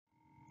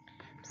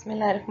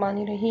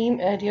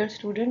Bismillahirrahmanirrahim. Dear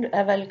student,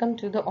 welcome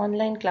to the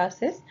online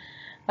classes.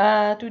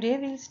 Today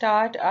we'll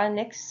start our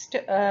next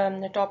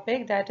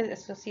topic that is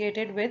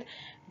associated with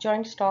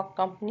joint stock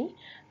company.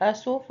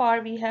 So far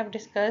we have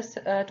discussed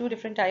two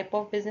different type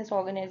of business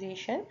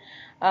organization,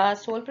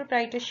 sole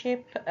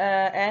proprietorship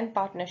and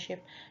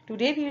partnership.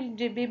 Today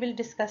we will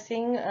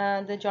discussing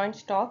the joint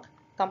stock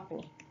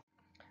company.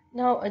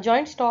 Now, a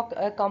joint stock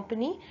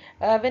company,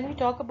 when we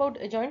talk about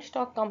a joint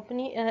stock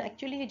company,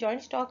 actually a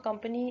joint stock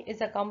company is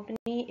a company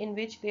in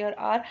which there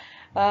are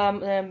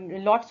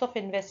lots of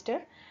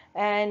investor,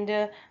 and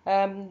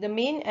the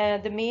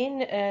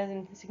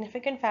main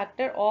significant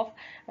factor of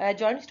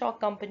joint stock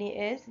company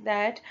is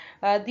that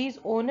these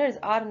owners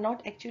are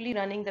not actually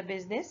running the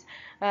business.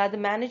 The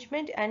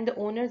management and the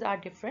owners are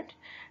different,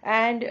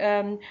 and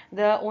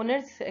the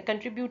owners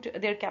contribute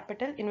their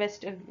capital,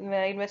 investor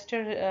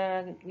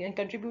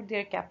contribute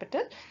their capital,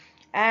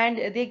 and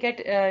they get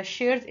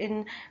shares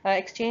in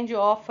exchange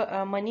of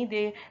money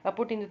they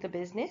put into the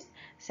business.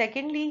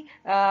 Secondly,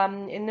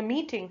 in the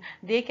meeting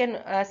they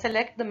can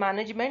select the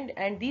management,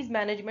 and these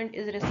management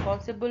is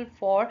responsible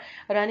for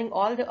running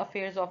all the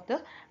affairs of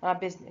the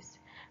business.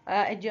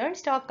 Joint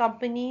stock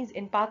companies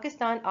in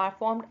Pakistan are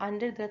formed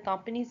under the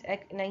Companies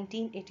Act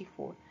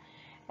 1984,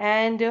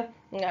 and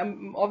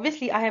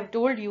obviously I have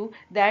told you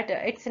that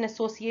it's an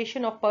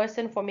association of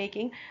person for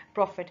making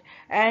profit,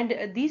 and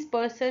these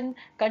person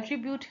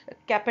contribute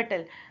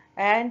capital,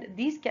 and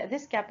this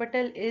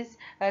capital is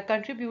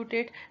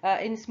contributed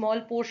in small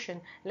portion.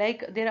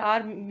 Like there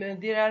are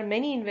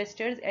many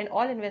investors, and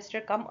all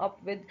investors come up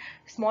with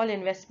small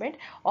investment.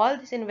 All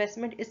this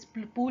investment is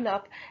pool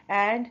up,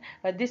 and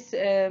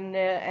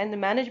and the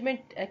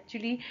management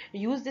actually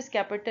use this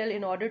capital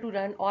in order to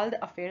run all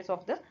the affairs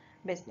of the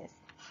business.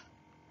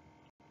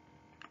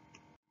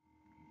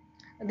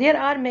 There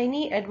are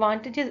many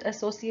advantages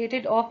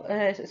associated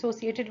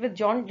with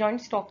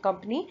joint stock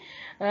company,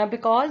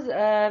 because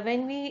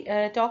when we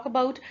talk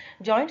about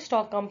joint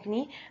stock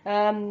company,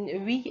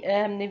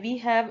 we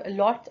have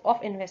lots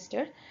of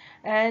investors,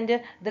 and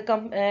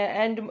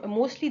and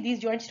mostly these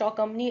joint stock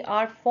company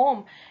are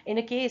formed in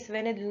a case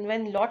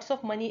when lots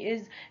of money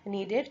is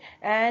needed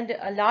and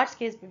a large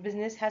scale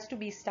business has to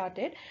be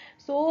started.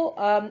 So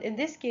in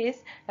this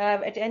case,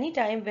 at any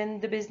time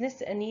when the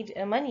business need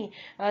money,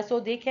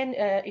 so they can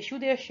issue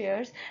their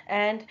shares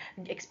and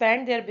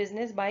expand their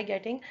business by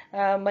getting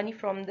money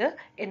from the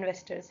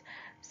investors.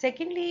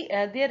 Secondly,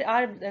 there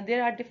are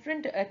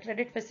different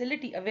credit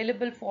facility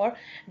available for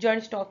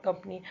joint stock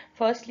company.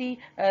 Firstly,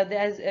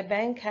 there's a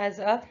bank has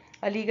a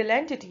legal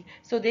entity,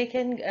 so they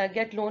can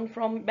get loan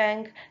from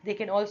bank. They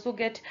can also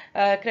get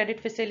credit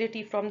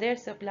facility from their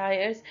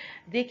suppliers.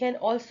 They can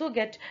also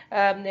get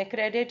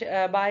credit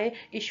by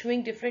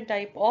issuing different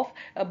type of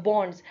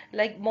bonds.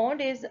 Like bond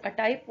is a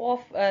type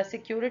of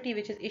security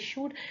which is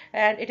issued,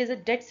 and it is a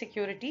debt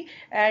security,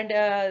 and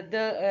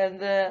the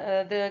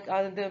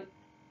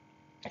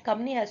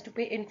company has to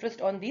pay interest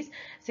on these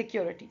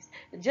securities.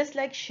 Just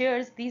like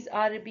shares, these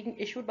are being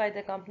issued by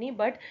the company,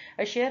 but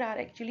a share are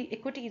actually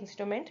equity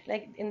instrument.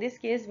 Like in this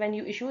case, when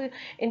you issue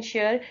in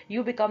share,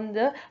 you become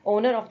the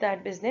owner of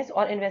that business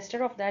or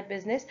investor of that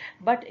business.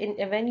 But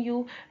when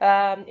you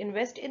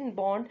invest in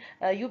bond,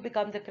 you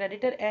become the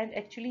creditor, and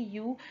actually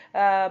you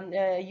are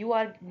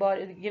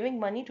giving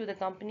money to the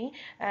company,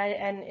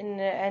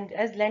 and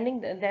as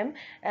lending them,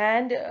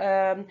 and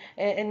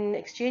in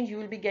exchange you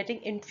will be getting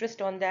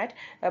interest on that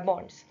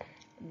bonds.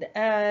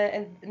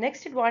 And the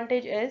next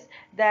advantage is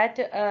that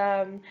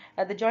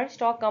the joint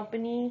stock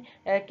company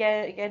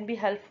can be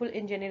helpful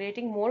in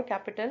generating more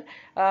capital.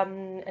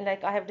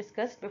 Like I have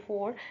discussed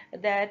before,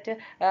 that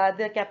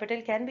the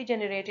capital can be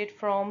generated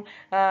from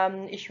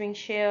issuing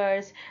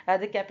shares.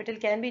 The capital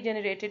can be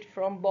generated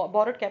from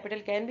borrowed capital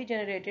can be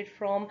generated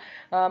from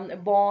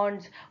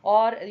bonds,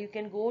 or you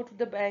can go to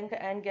the bank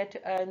and get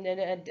a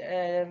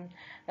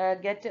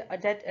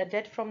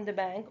debt from the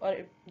bank, or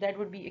that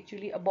would be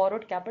actually a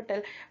borrowed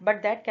capital,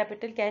 but that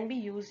capital can be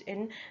used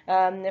in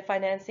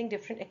financing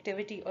different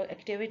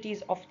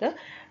activities of the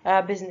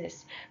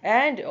business.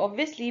 And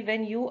obviously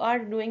when you are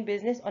doing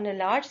business on a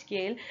large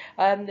scale,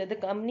 the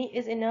company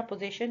is in a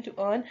position to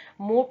earn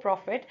more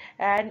profit,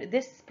 and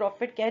this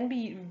profit can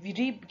be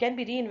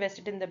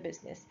reinvested in the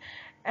business,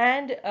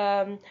 and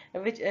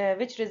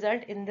which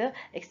result in the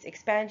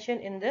expansion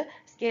in the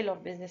scale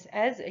of business,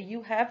 as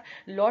you have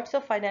lots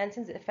of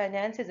finances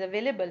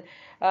available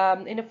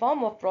in a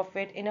form of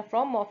profit, in a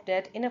form of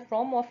debt, in a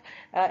form of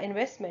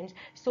investment.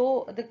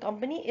 So the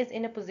company is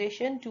in a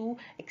position to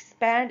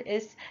expand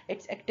its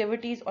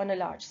activities on a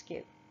large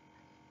scale.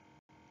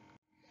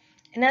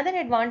 Another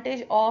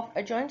advantage of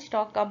a joint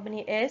stock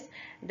company is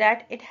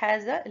that it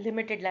has a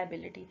limited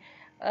liability.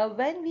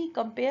 when we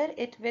compare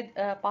it with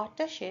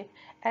partnership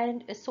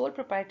and sole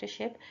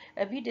proprietorship,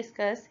 we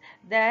discuss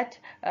that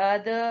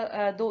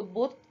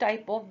both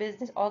type of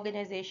business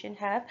organization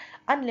have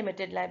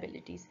unlimited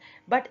liabilities.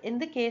 But in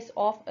the case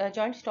of a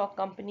joint stock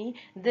company,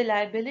 the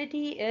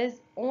liability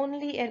is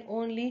only and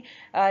only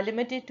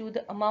limited to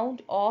the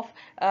amount of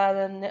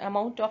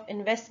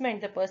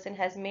investment the person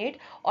has made,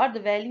 or the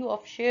value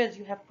of shares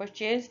you have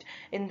purchased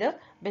in the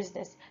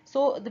business.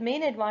 So the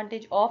main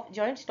advantage of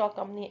joint stock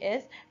company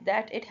is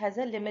that it has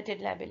a limited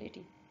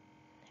liability.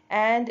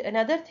 And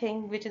another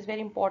thing which is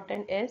very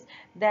important is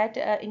that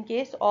in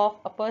case of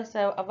a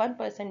person, one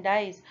person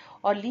dies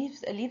or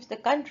leaves the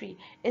country,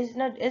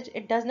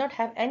 it does not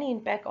have any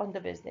impact on the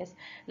business.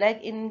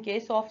 Like in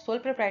case of sole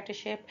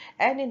proprietorship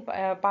and in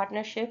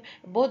partnership,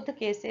 both the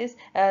cases,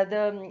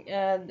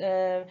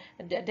 the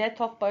death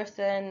of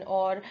person,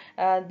 or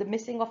the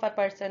missing of a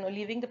person, or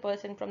leaving the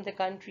person from the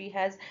country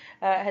has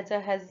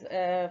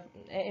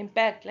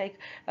impact. Like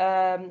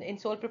in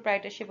sole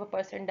proprietorship, a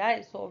person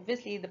dies, so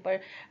obviously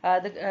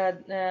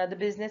the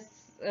business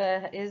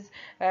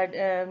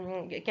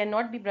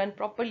cannot be run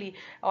properly.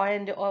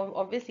 And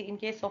obviously in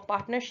case of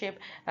partnership,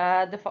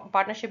 the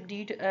partnership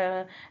deed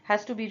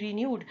has to be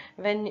renewed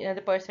when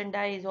the person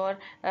dies, or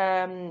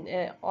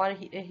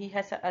he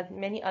has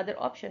many other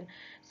options.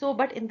 So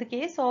but in the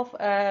case of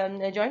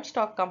a joint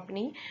stock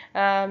company,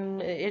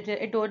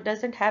 it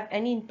doesn't have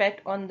any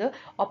impact on the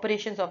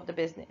operations of the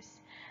business.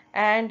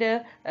 And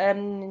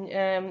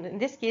in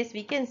this case,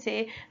 we can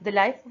say the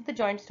life of the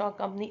joint stock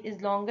company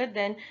is longer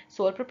than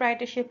sole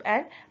proprietorship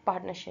and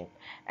partnership.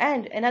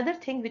 And another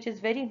thing which is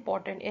very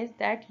important is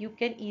that you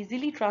can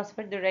easily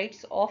transfer the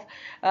rights of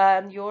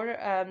your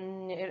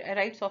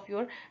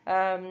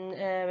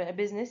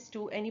business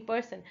to any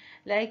person.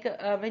 Like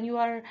when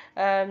you're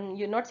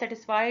not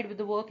satisfied with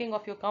the working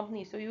of your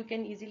company, so you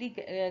can easily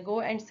go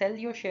and sell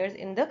your shares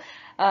in the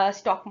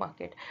stock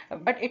market.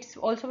 But it's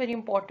also very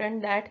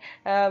important that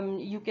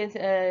you can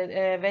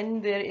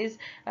when there is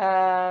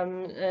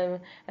the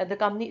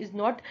company is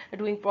not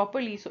doing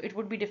properly, so it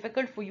would be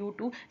difficult for you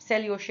to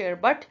sell your share.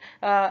 But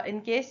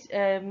in case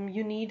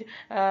you need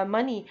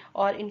money,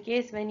 or in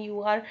case when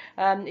you are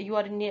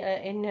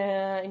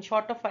in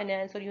short of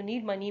finance, or you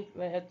need money,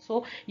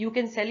 so you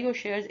can sell your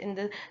shares in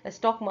the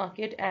stock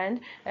market and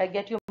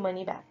get your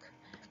money back.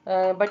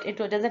 But it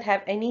doesn't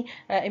have any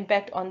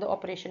impact on the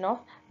operation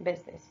of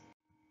business.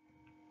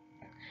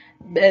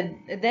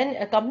 Then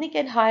a company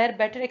can hire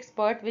better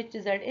expert, which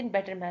result in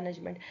better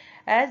management,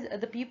 as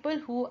the people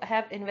who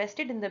have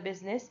invested in the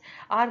business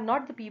are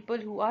not the people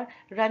who are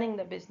running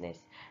the business,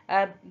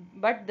 uh,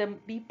 but the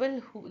people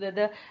who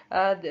there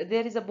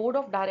is a board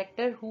of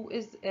director who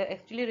is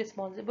actually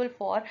responsible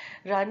for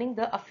running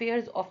the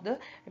affairs of the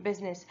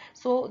business.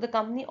 So the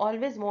company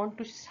always want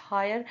to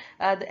hire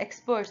the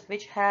experts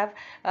which have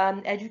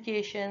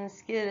education,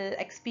 skill,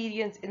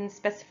 experience in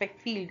specific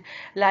field.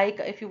 Like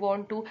if you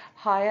want to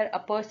hire a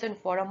person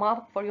for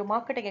your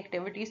marketing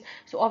activities,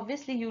 so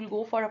obviously you'll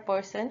go for a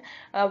person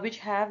which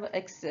have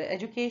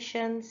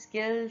education,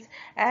 skills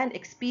and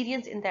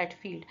experience in that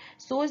field.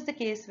 So is the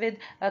case with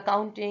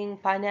accounting,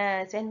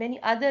 finance and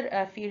many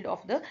other field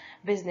of the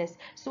business.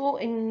 So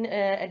in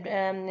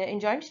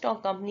joint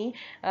stock company,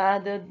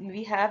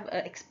 we have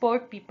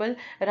expert people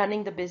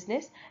running the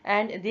business,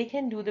 and they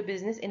can do the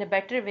business in a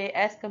better way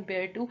as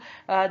compared to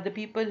the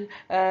people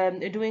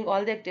doing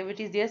all the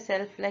activities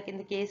themselves, like in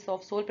the case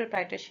of sole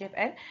proprietorship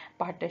and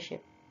partnership.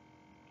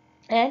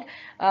 And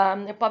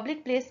the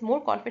public place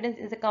more confidence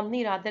in the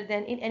company rather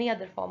than in any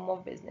other form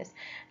of business.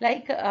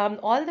 Like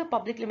all the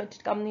public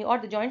limited company or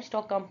the joint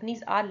stock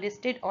companies are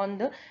listed on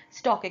the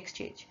stock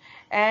exchange,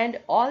 and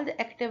all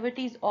the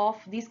activities of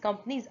these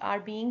companies are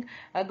being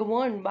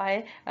governed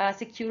by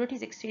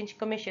Securities Exchange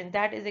Commission.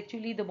 That is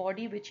actually the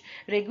body which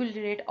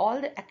regulate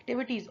all the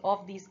activities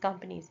of these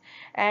companies.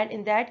 And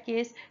in that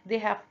case, they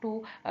have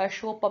to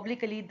show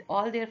publicly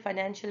all their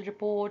financial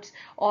reports,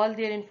 all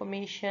their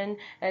information,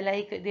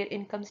 like their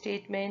income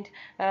statement,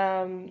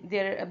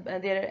 their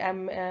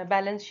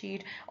balance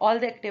sheet, all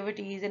the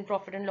activities and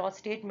profit and loss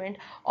statement,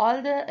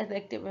 all the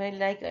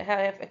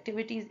have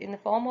activities in the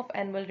form of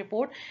annual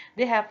report.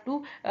 They have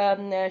to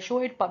show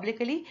it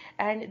publicly,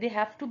 and they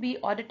have to be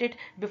audited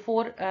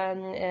before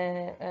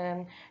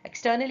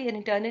externally and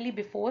internally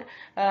before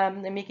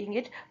making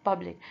it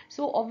public.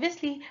 So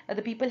obviously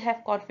the people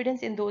have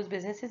confidence in those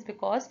businesses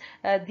because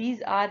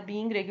these are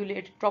being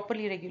regulated,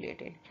 properly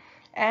regulated.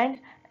 And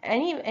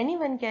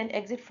anyone can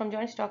exit from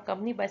joint stock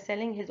company by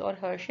selling his or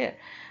her share.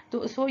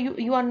 So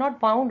you are not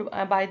bound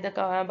by the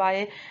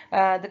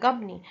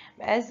company,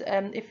 as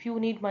if you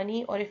need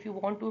money or if you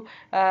want to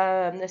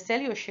sell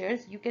your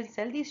shares, you can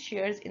sell these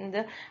shares in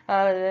the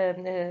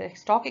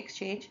stock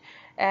exchange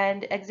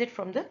and exit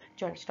from the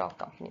joint stock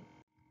company.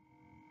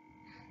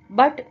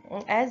 But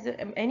as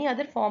any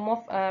other form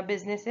of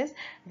businesses,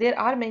 there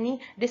are many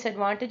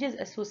disadvantages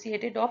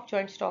associated of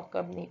joint stock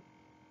company.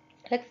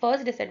 Like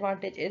first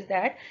disadvantage is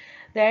that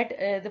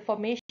that the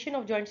formation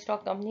of joint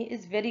stock company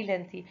is very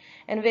lengthy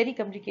and very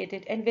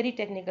complicated and very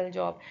technical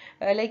job.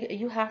 Like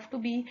you have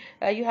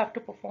to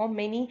perform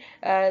many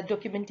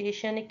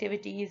documentation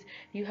activities.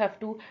 You have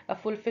to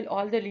fulfill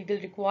all the legal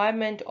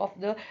requirement of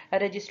the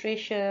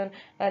registration,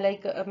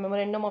 like a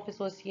memorandum of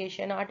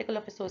association, article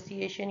of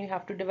association. You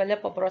have to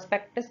develop a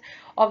prospectus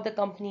of the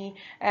company,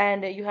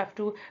 and you have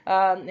to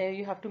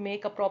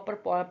make a proper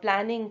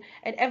planning,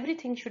 and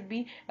everything should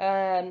be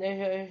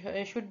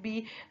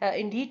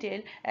in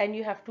detail, and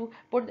you have to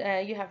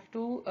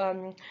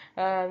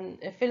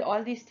fill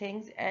all these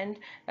things, and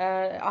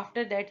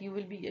after that you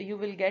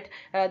will get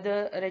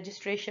the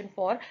registration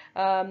for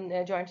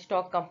a joint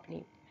stock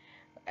company.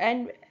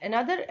 And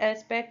another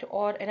aspect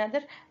or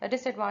another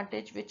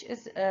disadvantage which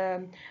is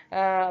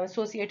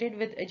associated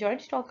with a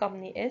joint stock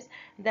company is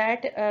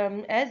that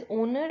as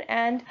owner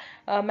and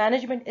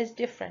management is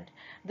different.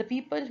 The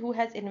people who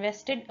has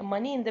invested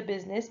money in the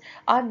business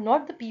are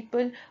not the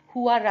people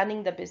who are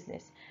running the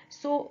business.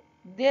 So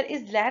there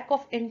is lack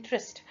of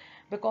interest,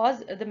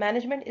 because the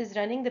management is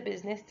running the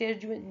business.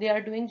 They are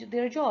doing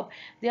their job.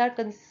 They are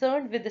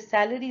concerned with the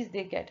salaries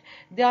they get.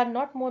 They are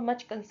not more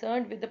much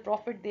concerned with the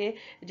profit they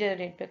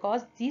generate,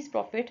 because these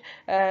profit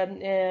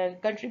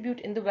contribute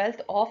in the wealth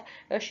of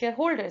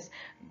shareholders.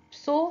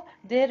 So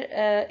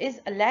there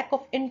is a lack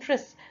of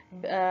interest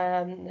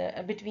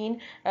between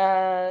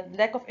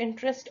lack of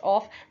interest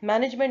of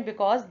management,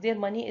 because their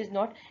money is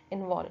not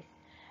involved.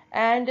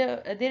 And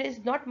there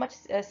is not much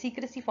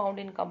secrecy found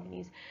in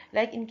companies.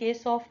 Like in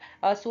case of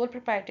sole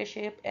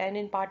proprietorship and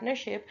in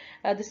partnership,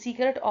 the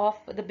secret of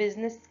the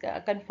business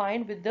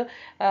confined with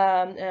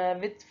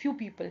few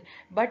people.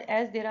 But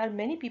as there are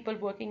many people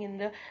working in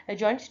the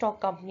joint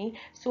stock company,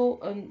 so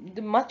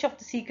the much of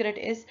the secret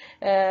is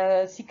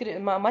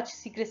much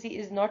secrecy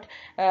is not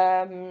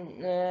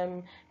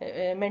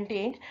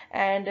maintained,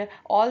 and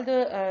all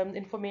the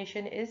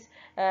information is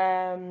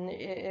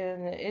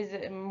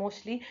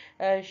mostly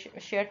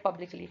shared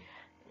publicly.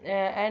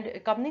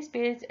 And companies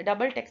pays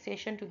double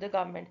taxation to the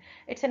government.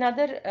 It's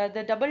another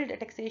The double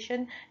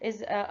taxation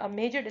is a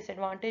major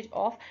disadvantage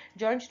of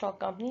joint stock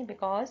company,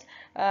 because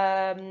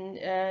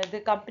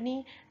the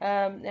company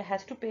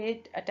has to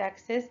pay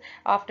taxes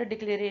after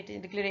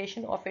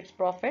declaration of its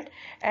profit.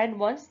 And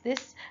once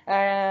this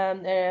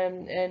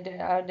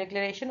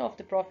declaration of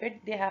the profit,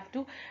 they have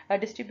to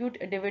distribute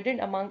a dividend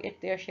among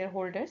their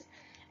shareholders.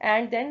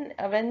 And then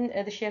when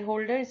the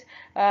shareholders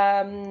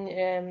file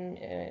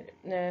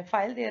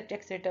their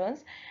tax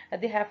returns,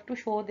 they have to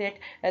show that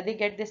they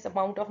get this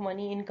amount of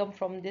money income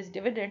from this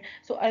dividend.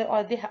 So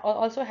they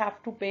also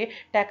have to pay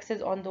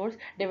taxes on those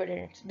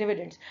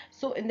dividends.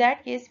 So in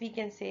that case, we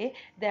can say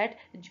that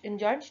in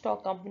joint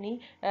stock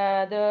company,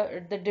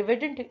 the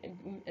dividend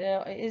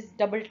is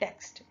double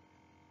taxed.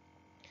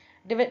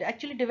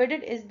 Actually,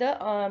 dividend is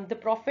the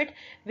profit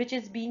which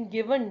is being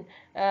given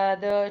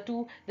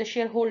to the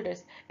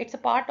shareholders. It's a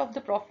part of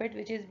the profit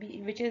which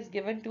is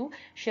given to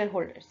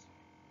shareholders.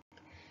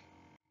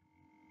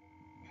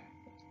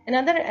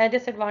 Another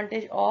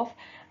disadvantage of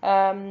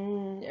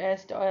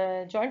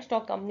joint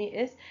stock company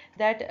is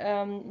that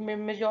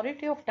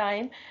majority of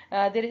time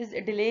there is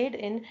delayed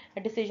in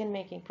decision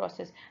making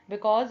process,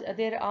 because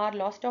there are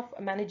lots of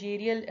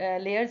managerial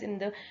layers in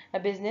the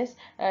business.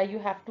 You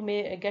have to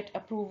get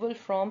approval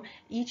from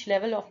each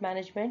level of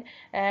management,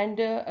 and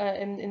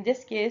in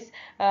this case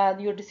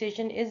your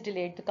decision is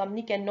delayed. The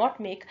company cannot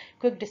make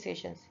quick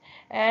decisions,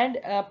 and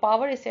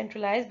power is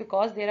centralized,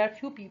 because there are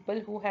few people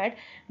who had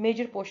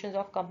major portions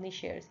of company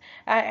shares.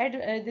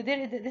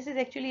 This is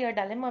actually a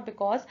dilemma,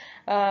 because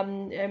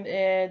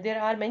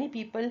there are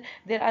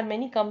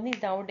many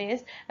companies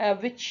nowadays in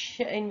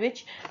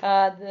which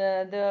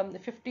the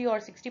 50 or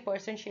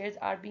 60% shares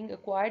are being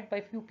acquired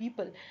by few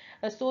people.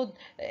 So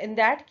in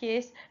that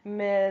case,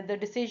 the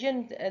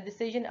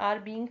decision are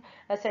being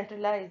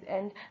centralized,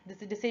 and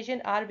the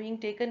decision are being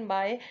taken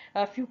by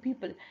a few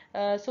people.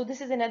 So this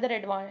is another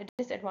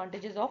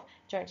disadvantages of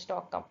joint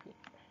stock company.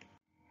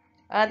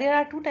 There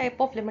are two type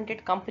of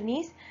limited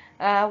companies.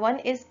 One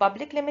is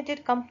public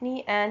limited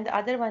company, and the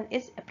other one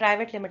is a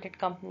private limited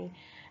company.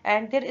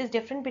 And there is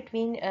difference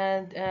between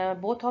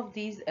both of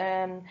these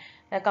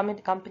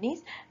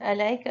companies.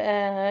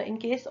 In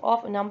case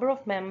of number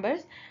of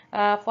members,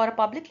 for a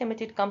public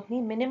limited company,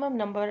 minimum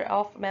number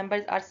of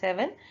members are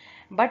 7.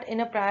 But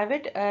in a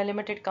private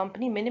limited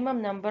company,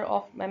 minimum number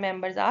of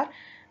members are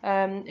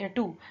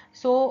 2.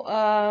 So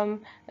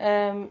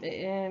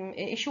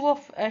issue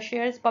of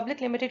shares,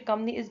 public limited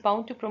company is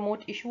bound to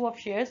promote issue of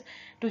shares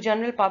to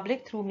general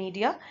public through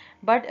media,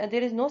 but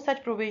there is no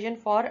such provision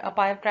for a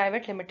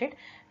private limited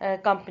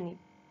company.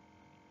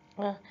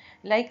 Uh,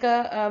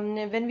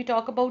 when we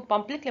talk about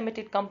public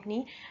limited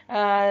company,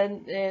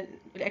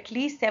 at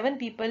least 7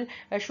 people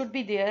should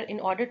be there in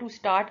order to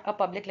start a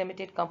public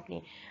limited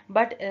company.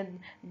 But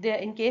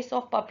in case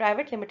of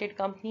private limited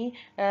company,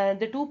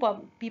 the two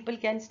people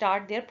can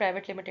start their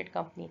private limited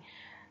company.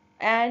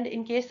 And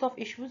in case of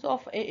issue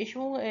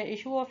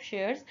of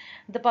shares,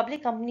 the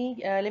public company,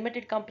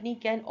 limited company,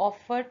 can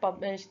offer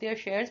their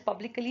shares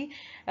publicly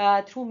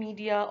through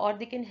media, or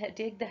they can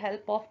take the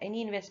help of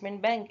any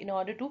investment bank in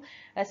order to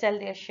sell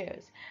their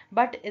shares.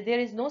 But there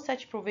is no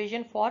such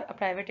provision for a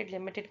private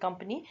limited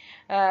company.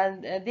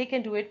 They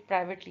can do it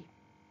privately.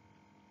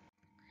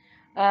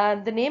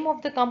 The name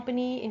of the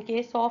company, in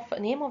case of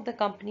name of the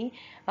company,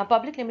 a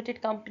public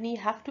limited company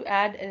have to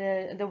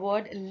add the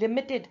word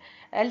limited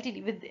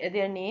ltd with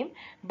their name.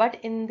 But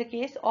in the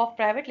case of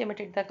private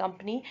limited the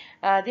company,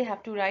 they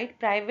have to write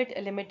private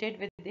limited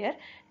with their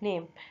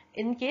name.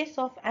 In case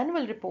of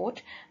annual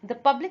report, the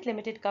public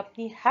limited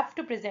company have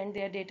to present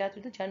their data to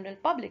the general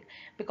public,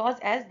 because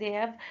as they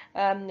have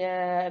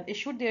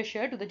issued their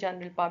share to the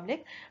general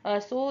public,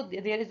 so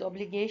there is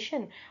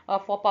obligation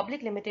for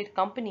public limited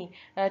company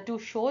to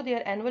show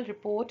their annual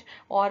report,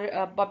 or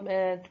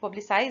to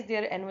publicize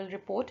their annual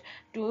report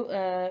to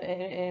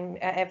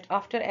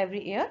after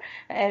every year,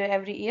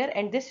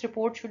 and this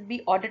report should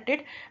be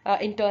audited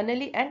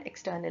internally and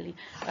externally,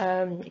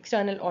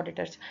 external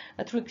auditors,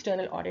 through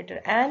external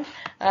auditor. And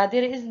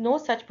there is no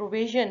such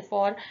provision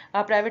for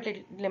a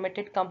private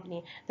limited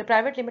company. The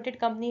private limited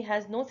company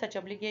has no such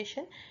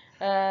obligation,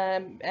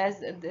 as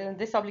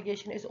this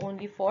obligation is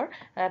only for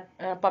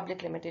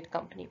public limited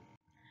company.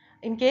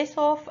 In case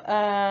of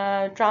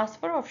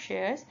transfer of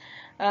shares,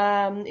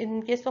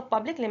 in case of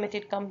public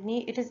limited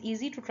company, it is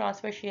easy to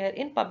transfer share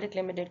in public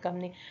limited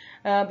company,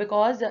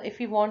 because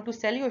if you want to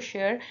sell your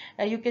share,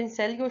 you can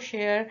sell your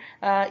share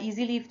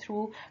easily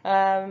through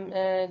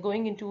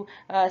going into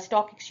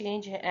stock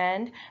exchange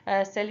and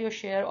sell your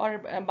share, or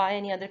buy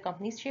any other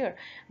company's share.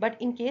 But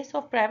in case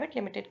of private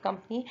limited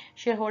company,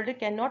 shareholder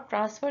cannot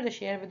transfer the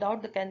share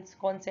without the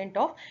consent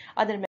of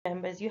other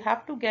members. You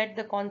have to get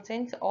the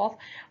consents of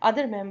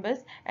other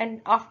members,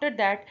 and after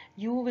that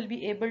you will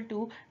be able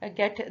to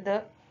get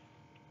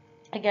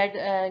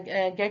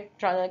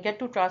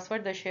to transfer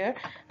the share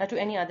to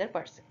any other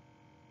person.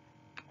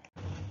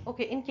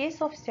 Okay, in case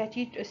of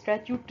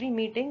statutory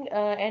meeting,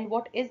 and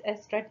what is a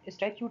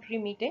statutory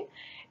meeting?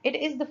 It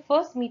is the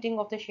first meeting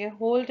of the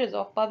shareholders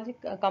of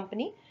public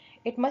company.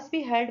 It must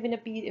be held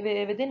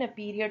within a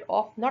period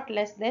of not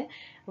less than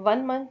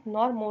 1 month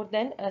nor more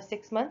than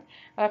 6 months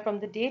from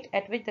the date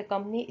at which the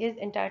company is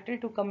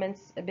entitled to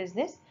commence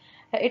business.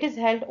 It is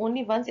held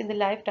only once in the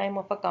lifetime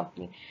of a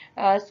company.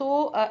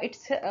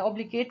 It's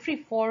obligatory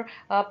for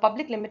a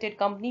public limited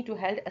company to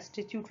hold a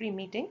statutory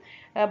meeting,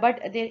 but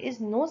there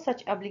is no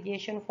such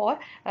obligation for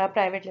a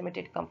private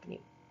limited company.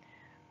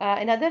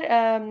 Another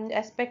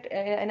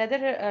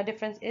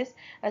difference is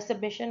a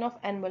submission of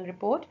annual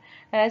report,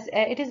 as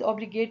it is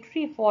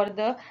obligatory for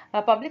the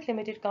public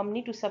limited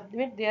company to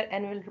submit their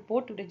annual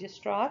report to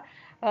registrar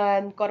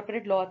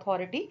corporate law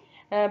authority,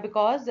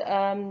 because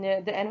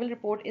the annual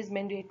report is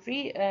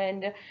mandatory,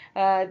 and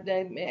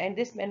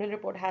this annual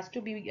report has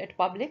to be at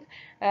public,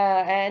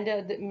 and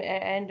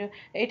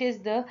it is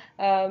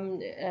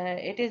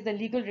the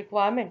legal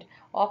requirement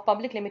of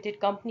public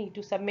limited company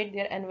to submit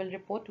their annual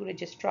report to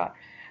registrar.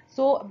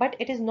 So, but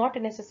it is not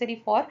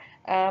necessary for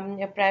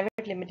a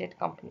private limited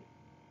company.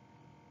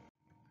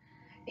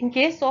 In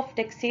case of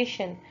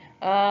taxation,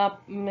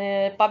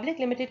 public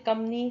limited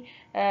company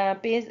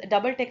pays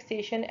double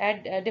taxation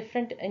at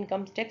different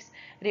income tax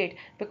rate,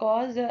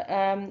 because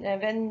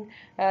when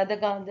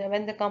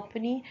the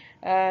company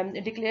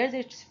declares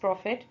its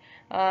profit,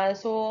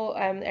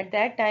 at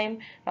that time,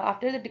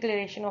 after the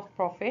declaration of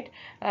profit,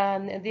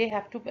 they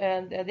have to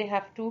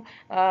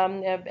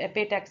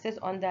pay taxes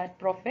on that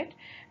profit,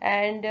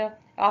 and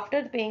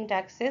after paying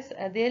taxes,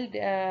 they'll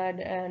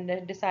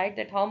decide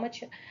that how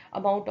much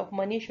amount of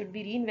money should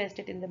be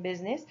reinvested in the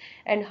business,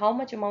 and how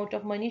much amount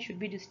of money should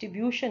be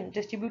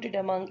distributed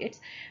among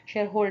its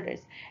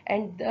shareholders.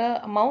 And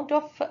the amount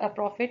of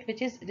profit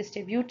which is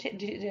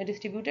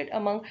distributed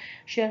among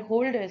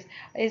shareholders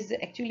is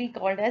actually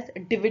called as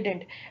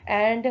dividend,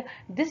 and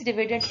this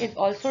dividend is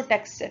also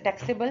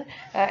taxable,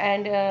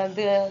 and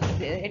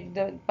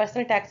the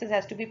personal taxes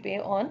has to be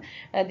paid on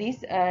these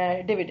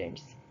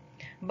dividends.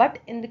 But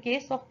in the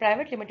case of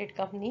private limited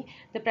company,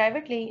 the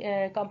private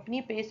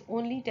company pays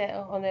only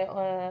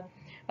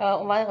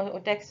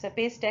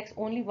pays tax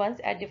only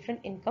once at different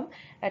income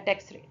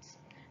tax rates.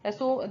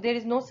 So there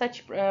is no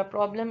such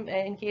problem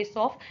in case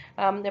of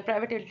the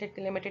private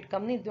limited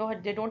company, though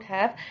they don't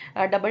have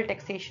a double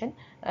taxation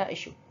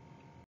issue.